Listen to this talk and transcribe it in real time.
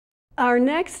Our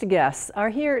next guests are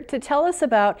here to tell us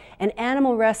about an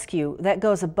animal rescue that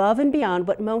goes above and beyond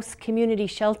what most community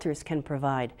shelters can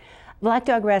provide. Black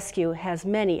Dog Rescue has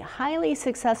many highly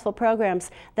successful programs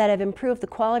that have improved the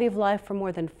quality of life for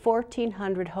more than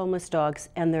 1,400 homeless dogs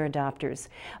and their adopters.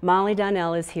 Molly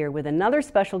Donnell is here with another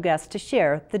special guest to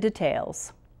share the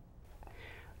details.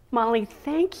 Molly,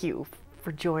 thank you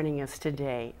for joining us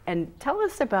today, and tell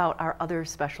us about our other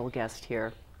special guest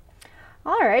here.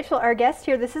 All right, well, our guest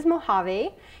here, this is Mojave.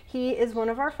 He is one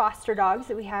of our foster dogs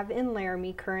that we have in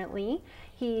Laramie currently.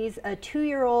 He's a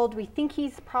 2-year-old. We think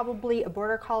he's probably a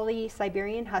Border Collie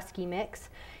Siberian Husky mix.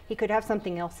 He could have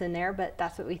something else in there, but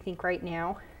that's what we think right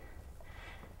now.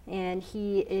 And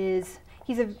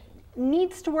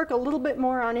needs to work a little bit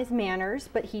more on his manners,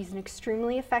 but he's an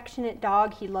extremely affectionate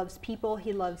dog. He loves people,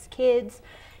 he loves kids.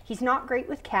 He's not great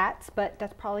with cats, but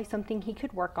that's probably something he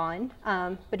could work on.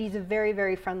 But he's a very,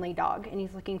 very friendly dog, and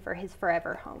he's looking for his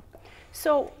forever home.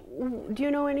 So, do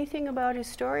you know anything about his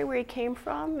story, where he came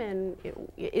from, and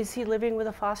is he living with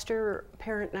a foster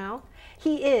parent now?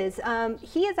 He is.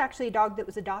 He is actually a dog that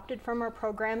was adopted from our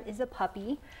program, is a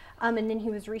puppy, and then he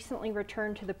was recently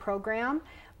returned to the program,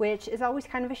 which is always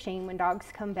kind of a shame when dogs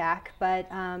come back, but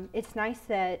it's nice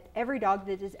that every dog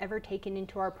that is ever taken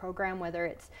into our program, whether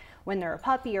it's when they're a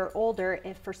puppy or older,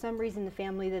 if for some reason the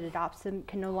family that adopts them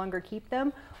can no longer keep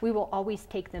them, we will always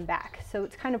take them back. So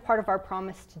it's kind of part of our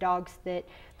promise to dogs that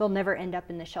they'll never end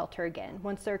up in the shelter again.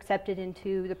 Once they're accepted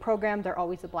into the program, they're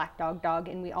always a Black Dog,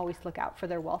 and we always look out for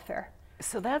their welfare.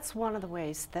 So that's one of the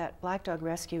ways that Black Dog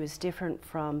Rescue is different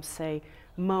from, say,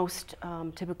 most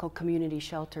typical community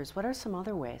shelters. What are some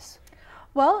other ways?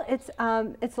 Well, it's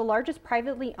the largest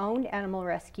privately owned animal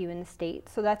rescue in the state,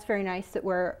 so that's very nice that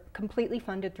we're completely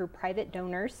funded through private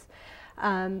donors.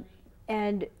 And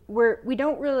we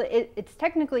don't really, it's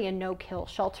technically a no-kill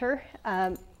shelter,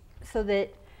 so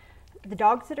that the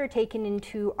dogs that are taken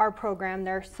into our program,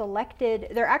 they're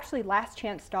actually last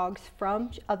chance dogs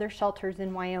from other shelters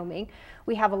in Wyoming.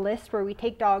 We have a list where we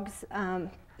take dogs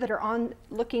that are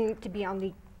looking to be on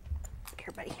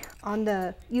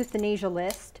the euthanasia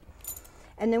list.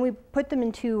 And then we put them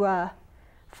into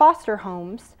foster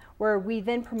homes where we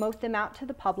then promote them out to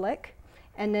the public,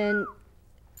 and then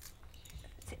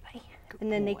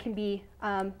they can be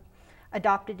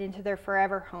adopted into their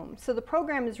forever home. So the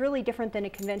program is really different than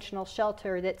a conventional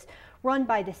shelter that's run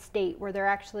by the state, where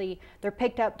they're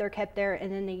picked up, they're kept there,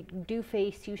 and then they do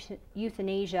face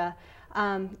euthanasia.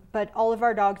 But all of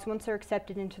our dogs, once they're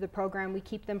accepted into the program, we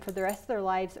keep them for the rest of their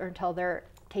lives or until they're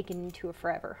taken into a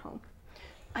forever home.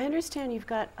 I understand you've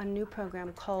got a new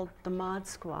program called the Mod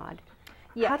Squad.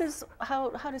 Yes. How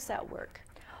does that work?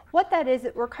 What that is,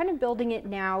 we're kind of building it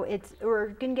now. We're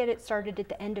going to get it started at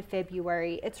the end of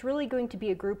February. It's really going to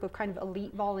be a group of kind of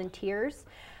elite volunteers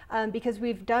because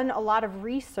we've done a lot of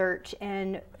research,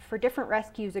 and for different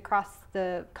rescues across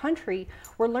the country,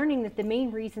 we're learning that the main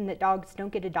reason that dogs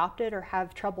don't get adopted or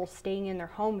have trouble staying in their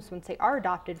homes once they are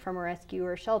adopted from a rescue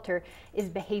or a shelter is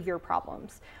behavior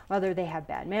problems. Whether they have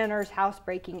bad manners,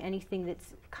 housebreaking, anything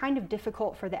that's kind of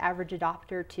difficult for the average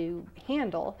adopter to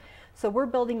handle. So we're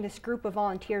building this group of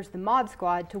volunteers, the Mod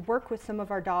Squad, to work with some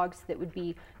of our dogs that would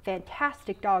be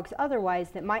fantastic dogs otherwise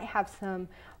that might have some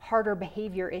harder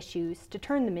behavior issues, to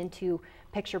turn them into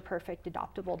picture-perfect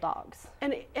adoptable dogs.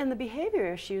 And the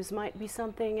behavior issues might be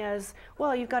something as,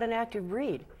 well, you've got an active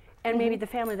breed, and maybe the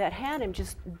family that had him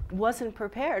just wasn't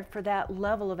prepared for that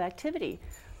level of activity.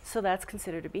 So that's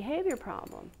considered a behavior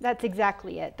problem. That's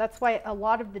exactly it. That's why a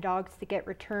lot of the dogs that get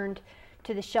returned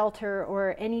to the shelter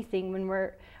or anything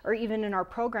or even in our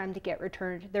program to get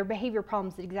returned, their behavior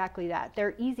problems is exactly that.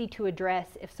 They're easy to address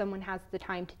if someone has the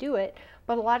time to do it,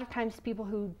 but a lot of times people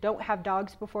who don't have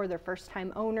dogs before, they're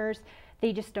first-time owners,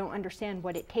 they just don't understand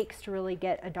what it takes to really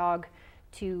get a dog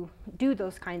to do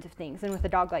those kinds of things. And with a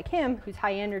dog like him, who's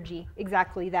high energy,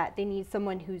 exactly that. They need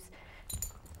someone who's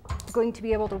going to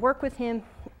be able to work with him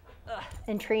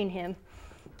and train him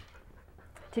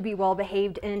to be well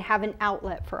behaved and have an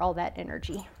outlet for all that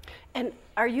energy. And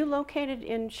are you located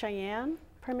in Cheyenne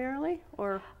primarily,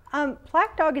 or?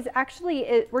 Black Dog is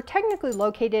actually, we're technically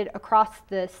located across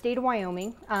the state of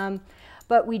Wyoming,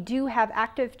 but we do have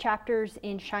active chapters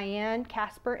in Cheyenne,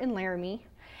 Casper, and Laramie,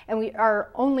 and our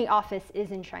only office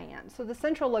is in Cheyenne. So the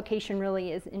central location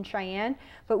really is in Cheyenne,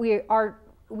 but we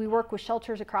work with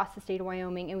shelters across the state of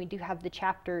Wyoming, and we do have the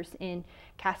chapters in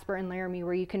Casper and Laramie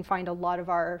where you can find a lot of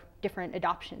our different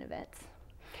adoption events.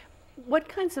 What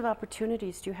kinds of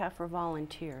opportunities do you have for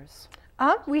volunteers?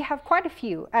 We have quite a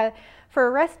few. For a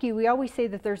rescue, we always say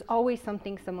that there's always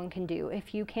something someone can do.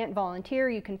 If you can't volunteer,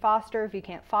 you can foster. If you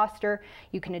can't foster,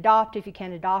 you can adopt. If you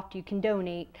can't adopt, you can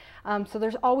donate. So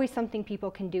there's always something people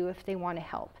can do if they want to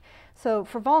help. So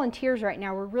for volunteers right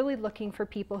now, we're really looking for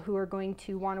people who are going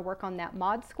to want to work on that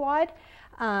mod squad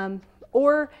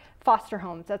or foster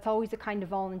homes. That's always a kind of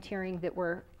volunteering that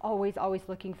we're always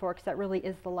looking for, because that really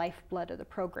is the lifeblood of the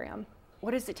program.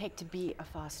 What does it take to be a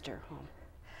foster home?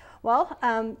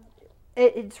 Well,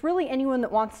 it's really anyone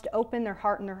that wants to open their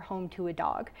heart and their home to a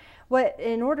dog.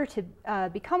 In order to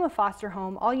become a foster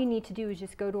home, all you need to do is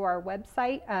just go to our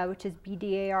website, which is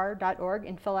BDAR.org,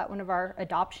 and fill out one of our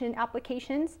adoption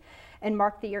applications and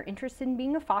mark that you're interested in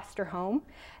being a foster home.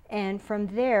 And from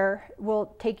there,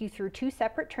 we'll take you through 2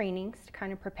 separate trainings to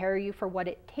kind of prepare you for what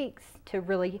it takes to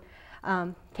really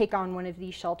take on one of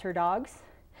these shelter dogs.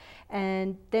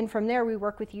 And then from there, we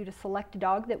work with you to select a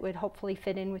dog that would hopefully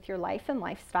fit in with your life and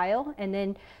lifestyle. And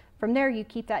then from there, you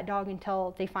keep that dog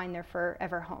until they find their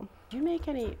forever home. Do you make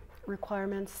any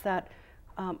requirements that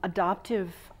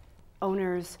adoptive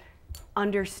owners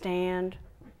understand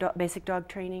basic dog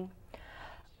training?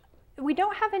 We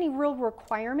don't have any real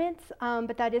requirements,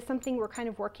 but that is something we're kind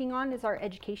of working on, is our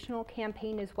educational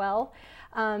campaign as well.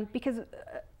 Because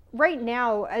right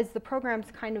now, as the program's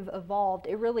kind of evolved,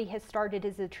 it really has started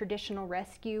as a traditional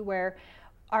rescue where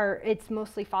it's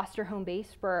mostly foster home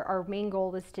based, where our main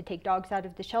goal is to take dogs out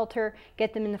of the shelter,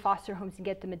 get them in the foster homes and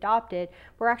get them adopted.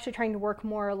 We're actually trying to work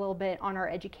more a little bit on our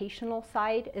educational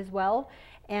side as well.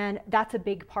 And that's a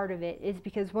big part of it, is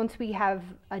because once we have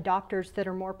adopters that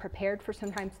are more prepared for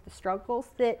sometimes the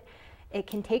struggles that it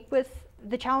can take with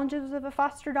the challenges of a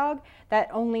foster dog, that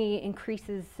only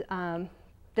increases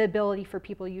the ability for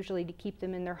people usually to keep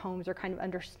them in their homes or kind of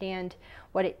understand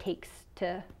what it takes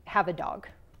to have a dog.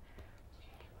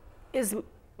 Is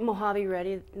Mojave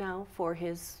ready now for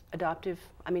his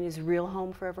his real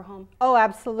home, forever home? Oh,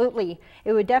 absolutely.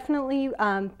 It would definitely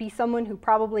be someone who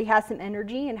probably has some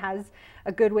energy and has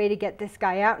a good way to get this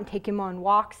guy out and take him on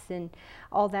walks and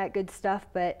all that good stuff.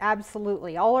 But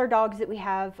absolutely, all our dogs that we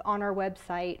have on our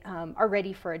website are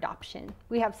ready for adoption.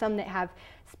 We have some that have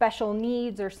special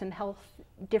needs or some health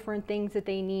different things that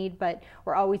they need, but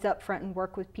we're always up front and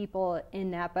work with people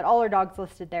in that. But all our dogs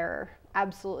listed there are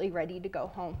absolutely ready to go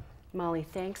home. Molly,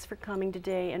 thanks for coming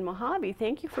today. And Mojave,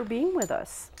 thank you for being with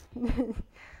us.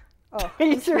 Oh,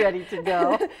 he's ready to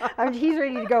go. He's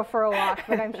ready to go for a walk,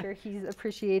 but I'm sure he's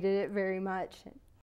appreciated it very much.